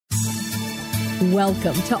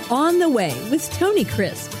Welcome to On the Way with Tony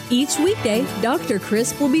Crisp. Each weekday, Dr.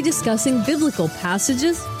 Crisp will be discussing biblical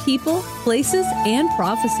passages, people, places, and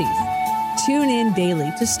prophecies. Tune in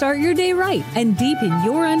daily to start your day right and deepen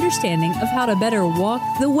your understanding of how to better walk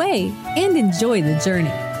the way and enjoy the journey.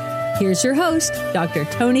 Here's your host, Dr.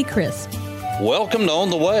 Tony Crisp. Welcome to On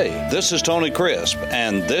the Way. This is Tony Crisp,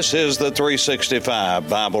 and this is the 365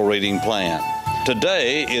 Bible Reading Plan.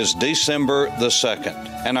 Today is December the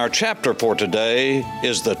 2nd, and our chapter for today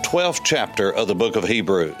is the 12th chapter of the book of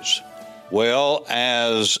Hebrews. Well,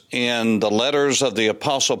 as in the letters of the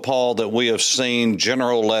Apostle Paul that we have seen,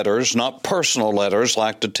 general letters, not personal letters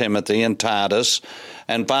like to Timothy and Titus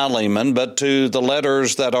and Philemon, but to the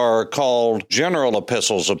letters that are called general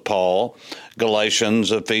epistles of Paul,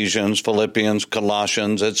 Galatians, Ephesians, Philippians,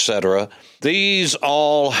 Colossians, etc. These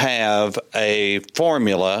all have a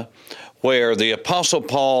formula where the Apostle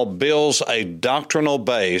Paul builds a doctrinal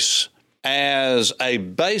base as a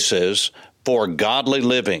basis for godly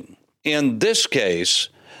living. In this case,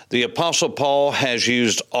 the Apostle Paul has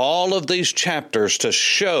used all of these chapters to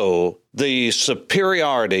show the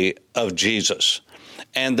superiority of Jesus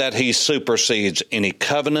and that he supersedes any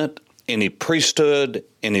covenant, any priesthood,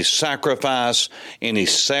 any sacrifice, any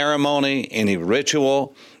ceremony, any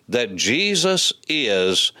ritual, that Jesus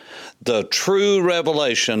is the true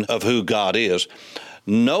revelation of who God is.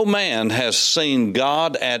 No man has seen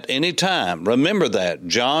God at any time. Remember that.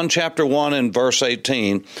 John chapter 1 and verse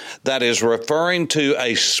 18, that is referring to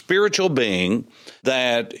a spiritual being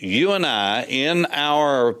that you and I, in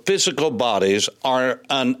our physical bodies, are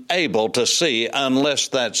unable to see unless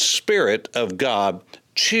that Spirit of God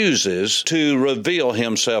chooses to reveal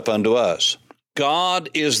himself unto us. God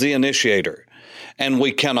is the initiator, and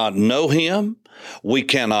we cannot know him. We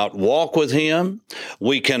cannot walk with him.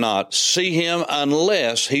 We cannot see him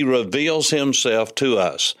unless he reveals himself to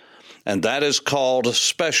us. And that is called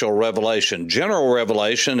special revelation. General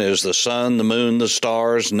revelation is the sun, the moon, the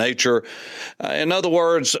stars, nature. In other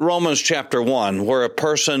words, Romans chapter 1, where a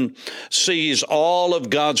person sees all of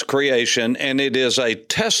God's creation, and it is a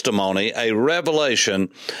testimony, a revelation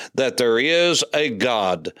that there is a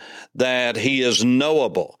God, that he is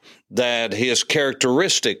knowable, that his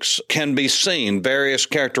characteristics can be seen, various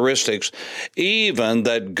characteristics, even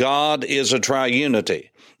that God is a triunity.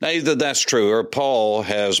 Now, either that's true or Paul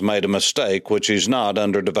has made a mistake, which he's not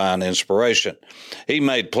under divine inspiration. He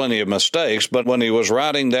made plenty of mistakes, but when he was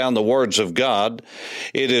writing down the words of God,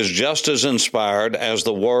 it is just as inspired as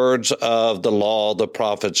the words of the law, the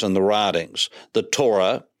prophets, and the writings, the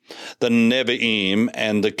Torah, the Nevi'im,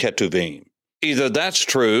 and the Ketuvim. Either that's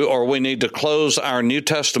true or we need to close our New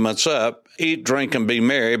Testaments up, eat, drink, and be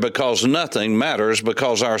merry, because nothing matters,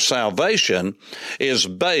 because our salvation is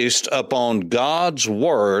based upon God's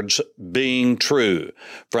words being true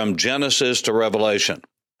from Genesis to Revelation.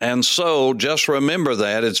 And so just remember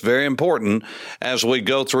that. It's very important as we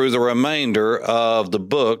go through the remainder of the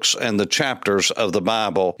books and the chapters of the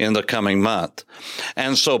Bible in the coming month.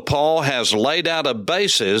 And so Paul has laid out a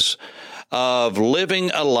basis of living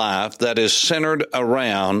a life that is centered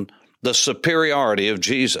around the superiority of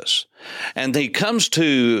Jesus. And he comes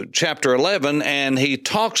to chapter 11 and he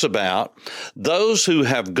talks about those who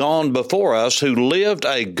have gone before us, who lived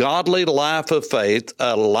a godly life of faith,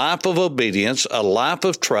 a life of obedience, a life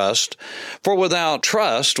of trust. For without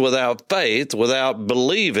trust, without faith, without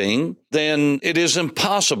believing, then it is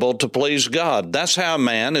impossible to please God. That's how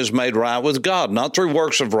man is made right with God, not through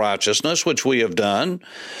works of righteousness, which we have done,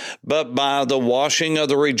 but by the washing of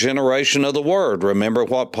the regeneration of the Word. Remember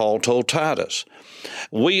what Paul told Titus.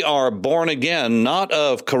 We are born again, not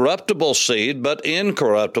of corruptible seed, but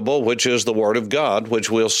incorruptible, which is the Word of God,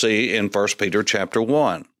 which we'll see in 1 Peter chapter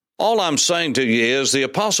 1. All I'm saying to you is the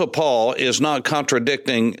Apostle Paul is not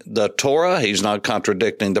contradicting the Torah. He's not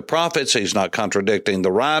contradicting the prophets. He's not contradicting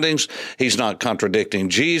the writings. He's not contradicting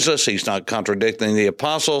Jesus. He's not contradicting the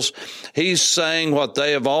apostles. He's saying what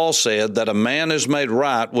they have all said, that a man is made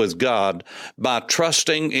right with God by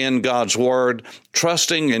trusting in God's word,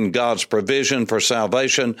 trusting in God's provision for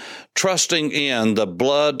salvation, trusting in the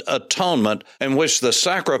blood atonement in which the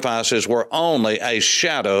sacrifices were only a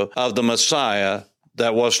shadow of the Messiah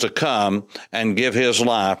that was to come and give his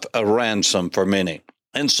life a ransom for many.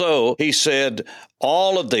 And so he said,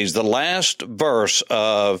 all of these, the last verse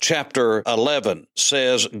of chapter 11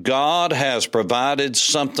 says, God has provided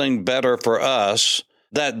something better for us,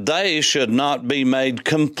 that they should not be made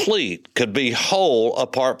complete, could be whole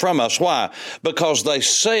apart from us. Why? Because they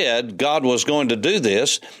said God was going to do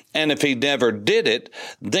this, and if he never did it,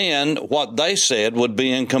 then what they said would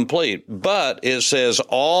be incomplete. But it says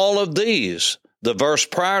all of these The verse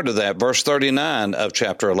prior to that, verse 39 of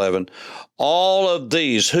chapter 11, all of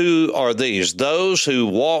these, who are these? Those who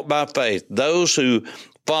walk by faith, those who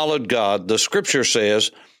followed God. The scripture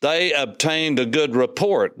says they obtained a good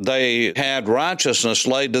report. They had righteousness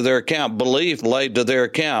laid to their account, belief laid to their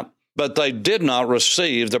account, but they did not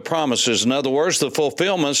receive the promises. In other words, the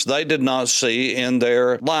fulfillments they did not see in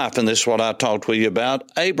their life. And this is what I talked with you about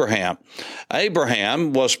Abraham.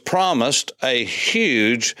 Abraham was promised a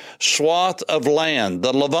huge swath of land,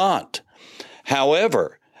 the Levant.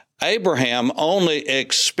 However, Abraham only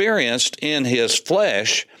experienced in his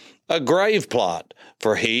flesh a grave plot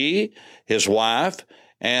for he, his wife,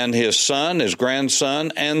 and his son, his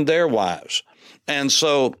grandson, and their wives. And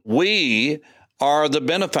so we are the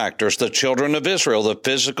benefactors, the children of Israel, the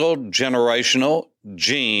physical, generational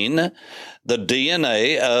gene, the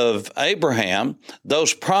DNA of Abraham.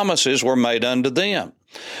 Those promises were made unto them.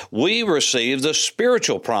 We receive the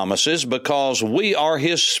spiritual promises because we are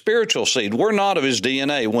his spiritual seed. We're not of his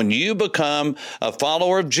DNA. When you become a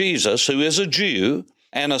follower of Jesus, who is a Jew,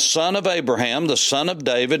 and a son of Abraham, the son of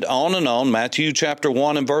David, on and on, Matthew chapter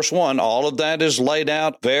 1 and verse 1, all of that is laid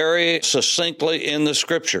out very succinctly in the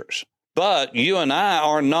scriptures. But you and I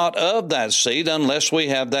are not of that seed unless we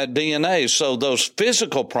have that DNA. So those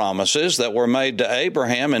physical promises that were made to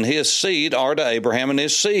Abraham and his seed are to Abraham and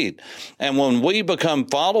his seed. And when we become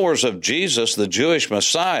followers of Jesus, the Jewish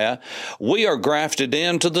Messiah, we are grafted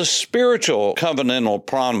into the spiritual covenantal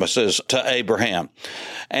promises to Abraham.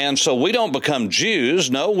 And so we don't become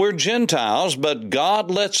Jews. No, we're Gentiles, but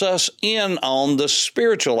God lets us in on the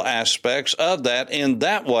spiritual aspects of that. In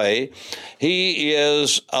that way, he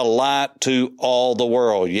is a light to all the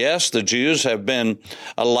world. Yes, the Jews have been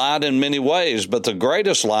a light in many ways, but the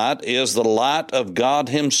greatest light is the light of God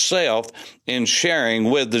himself in sharing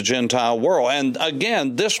with the Gentile world. And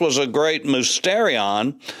again, this was a great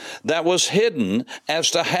mysterion that was hidden as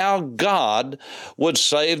to how God would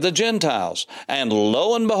save the Gentiles. And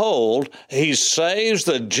lo and behold, he saves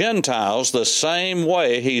the Gentiles the same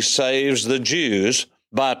way he saves the Jews,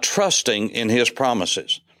 by trusting in his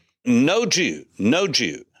promises. No Jew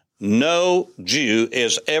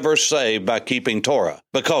is ever saved by keeping Torah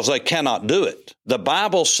because they cannot do it. The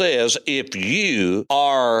Bible says if you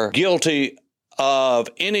are guilty of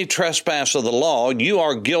any trespass of the law, you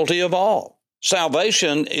are guilty of all.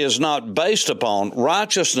 Salvation is not based upon,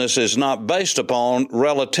 righteousness is not based upon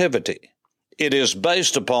relativity. It is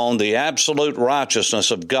based upon the absolute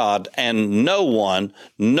righteousness of God, and no one,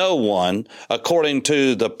 according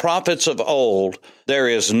to the prophets of old, there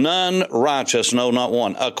is none righteous, no, not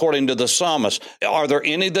one. According to the psalmist, are there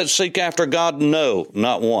any that seek after God? No,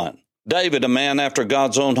 not one. David, a man after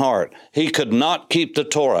God's own heart, he could not keep the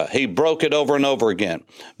Torah. He broke it over and over again.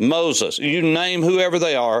 Moses, you name whoever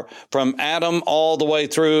they are, from Adam all the way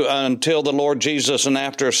through until the Lord Jesus, and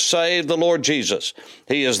after save the Lord Jesus,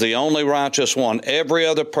 he is the only righteous one. Every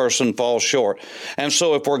other person falls short. And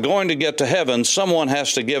so if we're going to get to heaven, someone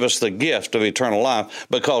has to give us the gift of eternal life,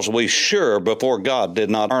 because we sure before God did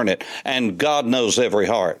not earn it. And God knows every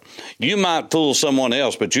heart. You might fool someone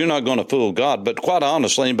else, but you're not going to fool God. But quite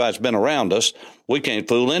honestly, anybody's been around us, we can't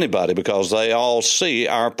fool anybody because they all see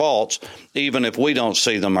our faults, even if we don't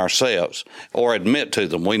see them ourselves or admit to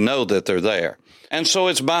them. We know that they're there. And so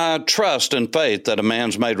it's by trust and faith that a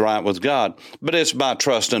man's made right with God, but it's by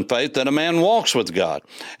trust and faith that a man walks with God.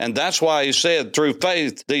 And that's why he said through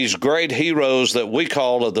faith, these great heroes that we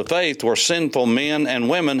call of the faith were sinful men and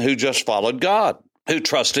women who just followed God, who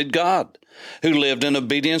trusted God, who lived in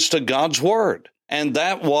obedience to God's word. And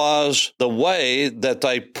that was the way that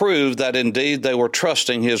they proved that indeed they were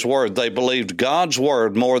trusting his word. They believed God's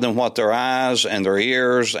word more than what their eyes and their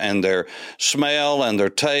ears and their smell and their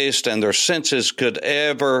taste and their senses could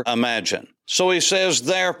ever imagine. So he says,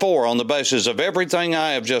 therefore, on the basis of everything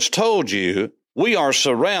I have just told you, we are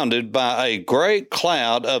surrounded by a great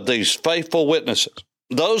cloud of these faithful witnesses.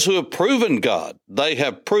 Those who have proven God, they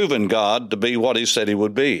have proven God to be what he said he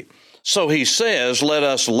would be. So he says, let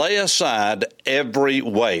us lay aside every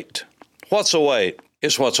weight. What's a weight?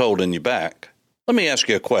 It's what's holding you back. Let me ask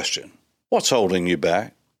you a question. What's holding you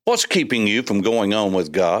back? What's keeping you from going on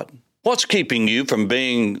with God? What's keeping you from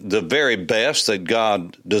being the very best that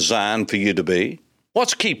God designed for you to be?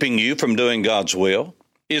 What's keeping you from doing God's will?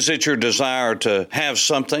 Is it your desire to have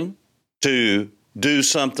something, to do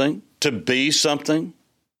something, to be something?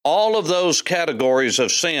 All of those categories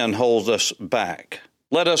of sin hold us back.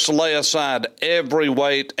 Let us lay aside every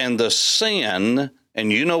weight and the sin,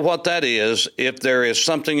 and you know what that is. If there is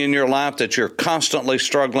something in your life that you're constantly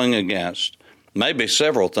struggling against, maybe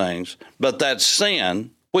several things, but that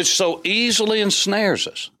sin, which so easily ensnares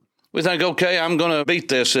us, We think, okay, I'm going to beat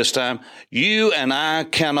this time. You and I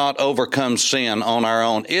cannot overcome sin on our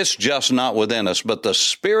own. It's just not within us. But the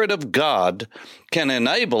Spirit of God can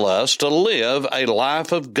enable us to live a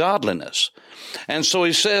life of godliness. And so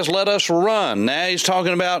he says, let us run. Now he's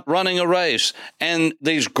talking about running a race. And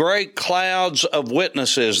these great clouds of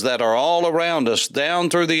witnesses that are all around us down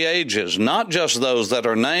through the ages, not just those that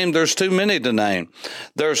are named. There's too many to name.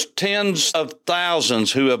 There's tens of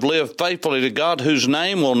thousands who have lived faithfully to God, whose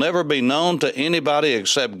name will never be known to anybody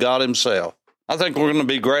except God himself. I think we're going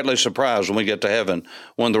to be greatly surprised when we get to heaven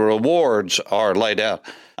when the rewards are laid out.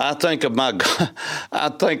 I think of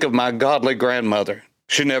my godly grandmother.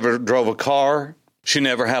 She never drove a car. She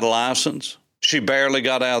never had a license. She barely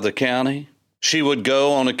got out of the county. She would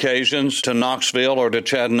go on occasions to Knoxville or to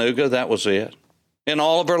Chattanooga. That was it. In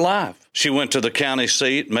all of her life, she went to the county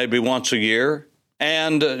seat maybe once a year,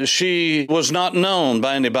 and she was not known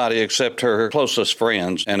by anybody except her closest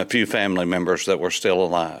friends and a few family members that were still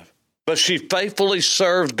alive. But she faithfully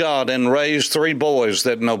served God and raised 3 boys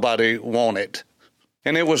that nobody wanted.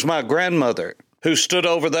 And it was my grandmother who stood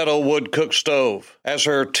over that old wood cook stove as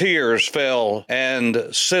her tears fell and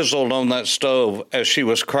sizzled on that stove as she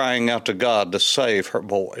was crying out to God to save her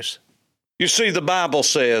boys. You see, the Bible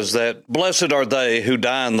says that blessed are they who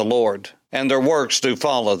die in the Lord, and their works do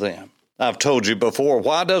follow them. I've told you before,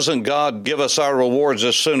 why doesn't God give us our rewards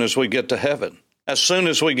as soon as we get to heaven, as soon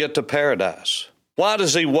as we get to paradise? Why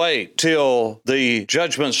does he wait till the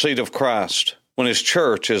judgment seat of Christ when his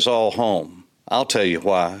church is all home? I'll tell you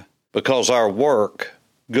why. Because our work,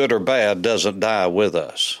 good or bad, doesn't die with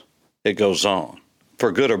us. It goes on,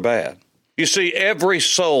 for good or bad. You see, every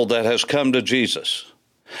soul that has come to Jesus,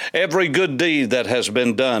 every good deed that has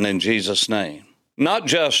been done in Jesus' name, not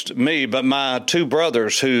just me, but my 2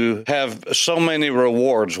 brothers who have so many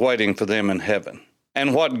rewards waiting for them in heaven.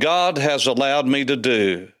 And what God has allowed me to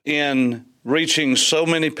do in reaching so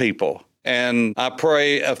many people, and I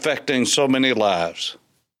pray affecting so many lives,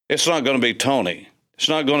 it's not going to be Tony. It's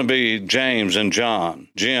not going to be James and John,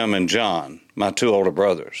 Jim and John, my 2 older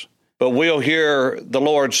brothers. But we'll hear the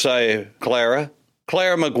Lord say, Clara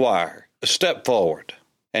McGuire, step forward.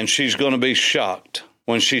 And she's going to be shocked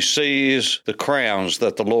when she sees the crowns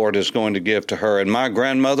that the Lord is going to give to her. And my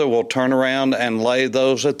grandmother will turn around and lay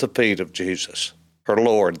those at the feet of Jesus, her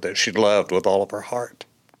Lord, that she loved with all of her heart.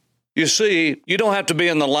 You see, you don't have to be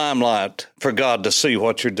in the limelight for God to see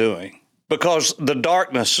what you're doing, because the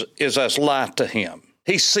darkness is as light to him.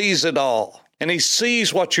 He sees it all, and he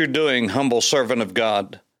sees what you're doing, humble servant of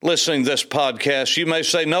God. Listening to this podcast, you may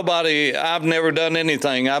say, I've never done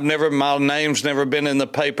anything. My name's never been in the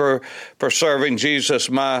paper for serving Jesus.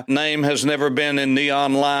 My name has never been in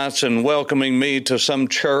neon lights and welcoming me to some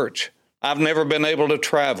church. I've never been able to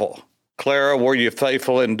travel. Clara, were you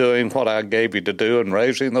faithful in doing what I gave you to do and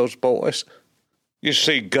raising those boys? You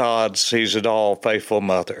see, God sees it all, faithful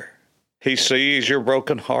mother. He sees your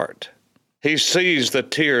broken heart. He sees the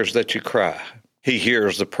tears that you cry. He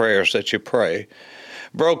hears the prayers that you pray.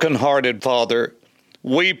 Broken-hearted father,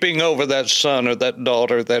 weeping over that son or that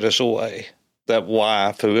daughter that is away, that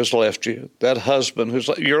wife who has left you, that husband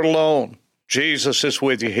you're alone. Jesus is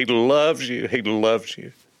with you. He loves you. He loves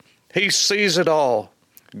you. He sees it all.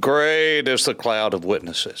 Great is the cloud of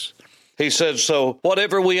witnesses. He said, so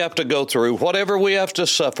whatever we have to go through, whatever we have to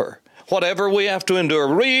suffer, whatever we have to endure,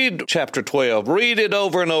 read chapter 12, read it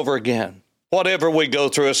over and over again. Whatever we go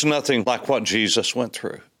through, it's nothing like what Jesus went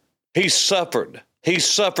through. He suffered. He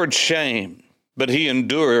suffered shame, but he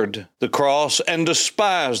endured the cross and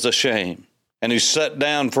despised the shame. And he sat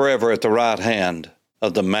down forever at the right hand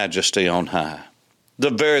of the Majesty on high, the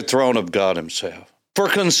very throne of God himself. For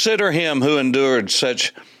consider him who endured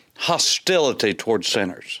such hostility toward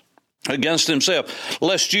sinners against himself,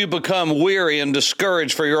 lest you become weary and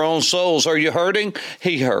discouraged for your own souls. Are you hurting?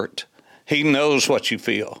 He hurt. He knows what you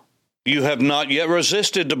feel. You have not yet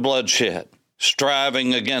resisted to bloodshed,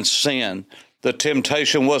 striving against sin. The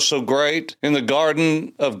temptation was so great in the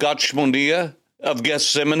garden of Gethsemane.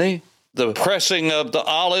 The pressing of the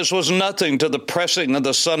olives was nothing to the pressing of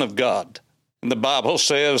the Son of God. And the Bible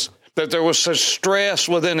says that there was such stress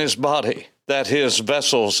within his body that his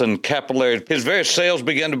vessels and capillaries, his very cells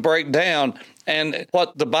began to break down. And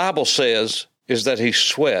what the Bible says is that he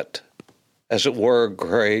sweat, as it were,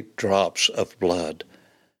 great drops of blood.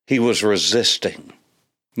 He was resisting,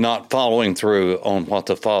 not following through on what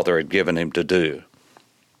the Father had given him to do.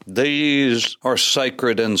 These are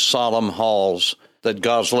sacred and solemn halls that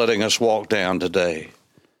God's letting us walk down today.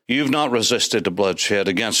 You've not resisted to bloodshed,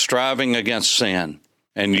 against striving against sin,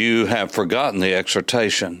 and you have forgotten the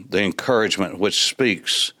exhortation, the encouragement which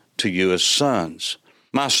speaks to you as sons.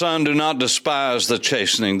 My son, do not despise the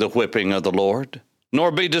chastening, the whipping of the Lord,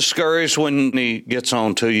 nor be discouraged when he gets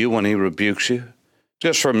on to you, when he rebukes you.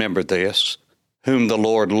 Just remember this: whom the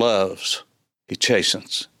Lord loves, he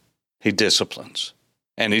chastens, he disciplines,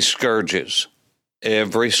 and he scourges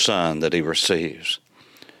every son that he receives.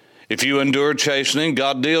 If you endure chastening,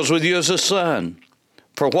 God deals with you as a son.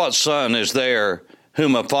 For what son is there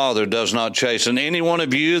whom a father does not chasten? Any one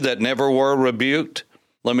of you that never were rebuked?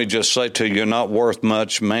 Let me just say to you, you're not worth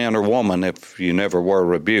much, man or woman, if you never were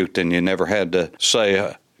rebuked and you never had to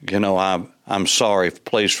say, I'm sorry,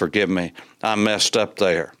 please forgive me, I messed up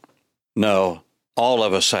there. No, all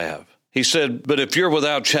of us have. He said, but if you're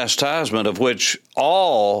without chastisement, of which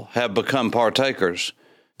all have become partakers,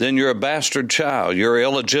 then you're a bastard child, you're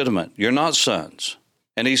illegitimate, you're not sons.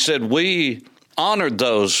 And he said, we honored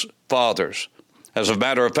those fathers. As a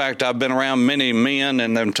matter of fact, I've been around many men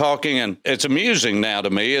and them talking, and it's amusing now to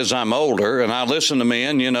me as I'm older, and I listen to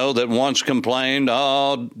men, that once complained,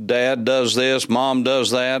 oh, dad does this, mom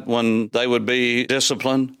does that, when they would be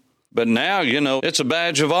disciplined. But now, it's a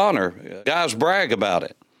badge of honor. Guys brag about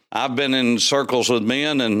it. I've been in circles with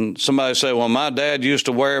men, and somebody say, well, my dad used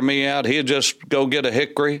to wear me out. He'd just go get a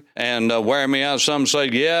hickory and wear me out. Some say,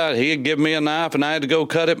 yeah, he'd give me a knife, and I had to go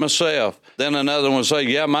cut it myself. Then another one say,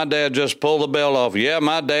 yeah, my dad just pulled the belt off. Yeah,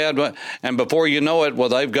 my dad. And before you know it, well,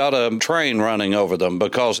 they've got a train running over them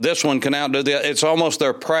because this one can outdo the other. It's almost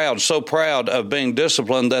they're proud, so proud of being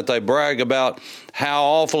disciplined that they brag about how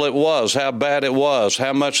awful it was, how bad it was,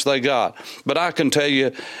 how much they got. But I can tell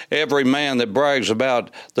you, every man that brags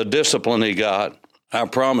about the discipline he got, I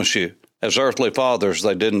promise you, as earthly fathers,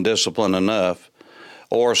 they didn't discipline enough.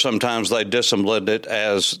 Or sometimes they disciplined it,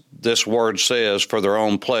 as this word says, for their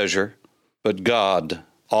own pleasure. But God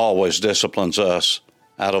always disciplines us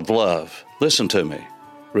out of love. Listen to me,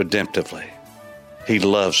 redemptively. He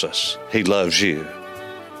loves us. He loves you.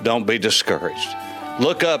 Don't be discouraged.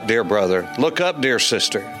 Look up, dear brother. Look up, dear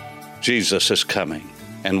sister. Jesus is coming,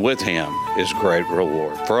 and with him is great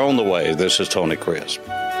reward. For On the Way, this is Tony Crisp.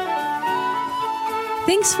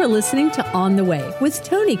 Thanks for listening to On the Way with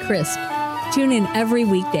Tony Crisp. Tune in every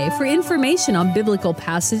weekday for information on biblical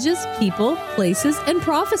passages, people, places, and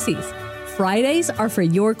prophecies. Fridays are for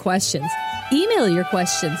your questions. Email your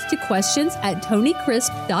questions to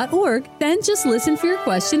questions@tonycrisp.org. Then just listen for your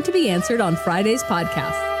question to be answered on Friday's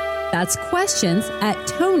podcast. That's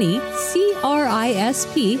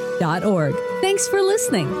questions@tonycrisp.org. Thanks for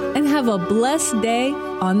listening and have a blessed day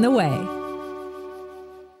on the way.